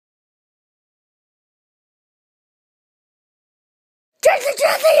Tracy,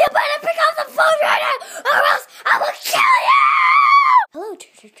 you better pick up the phone right now, or else I will kill you! Hello,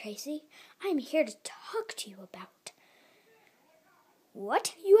 Tracy. I'm here to talk to you about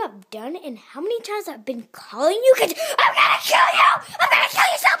what you have done and how many times I've been calling you. I'm gonna kill you! I'm gonna kill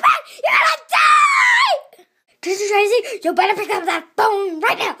you so bad! You're gonna die! Tracy, you better pick up that phone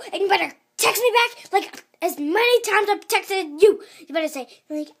right now, and you better text me back like as many times I've texted you. You better say,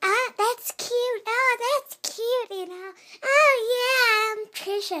 like, that's cute. Oh, that's cute, you know. Oh, yeah, I'm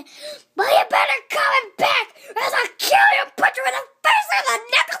Trisha. But you better come back, or else I'll kill you and put you in the face of the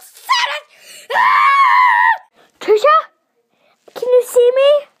knuckle sandwich. Trisha? Can you see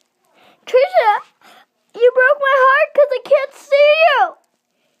me? Trisha, you broke my heart because I can't see you.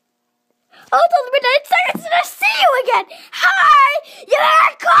 Oh, it's only been 9 seconds and I see you again. Hi! You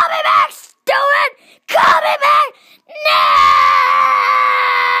better call me back, stupid! Call me back! No!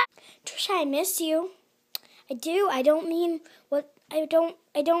 Trisha, I miss you. I do. I don't mean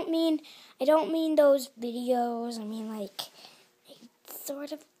those videos. I mean, like, I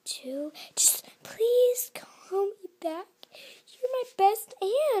sort of do. Just please call me back. You're my best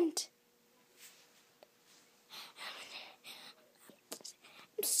aunt.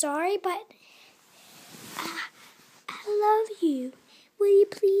 I'm sorry, but I love you. Will you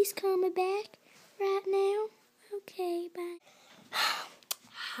please call me back right now? Okay, bye.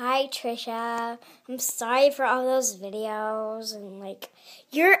 Hi, Trisha. I'm sorry for all those videos and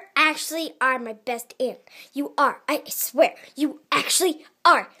you actually are my best aunt. You are. I swear. You actually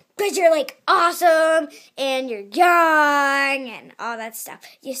are. Because you're awesome and you're young and all that stuff.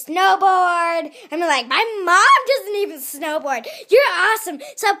 You snowboard. I mean, my mom doesn't even snowboard. You're awesome.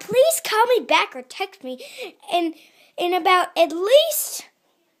 So please call me back or text me in about at least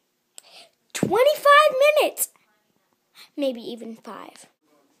 25 minutes. Maybe even 5.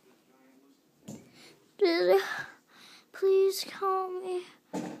 Please call me.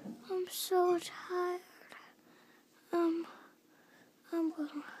 I'm so tired.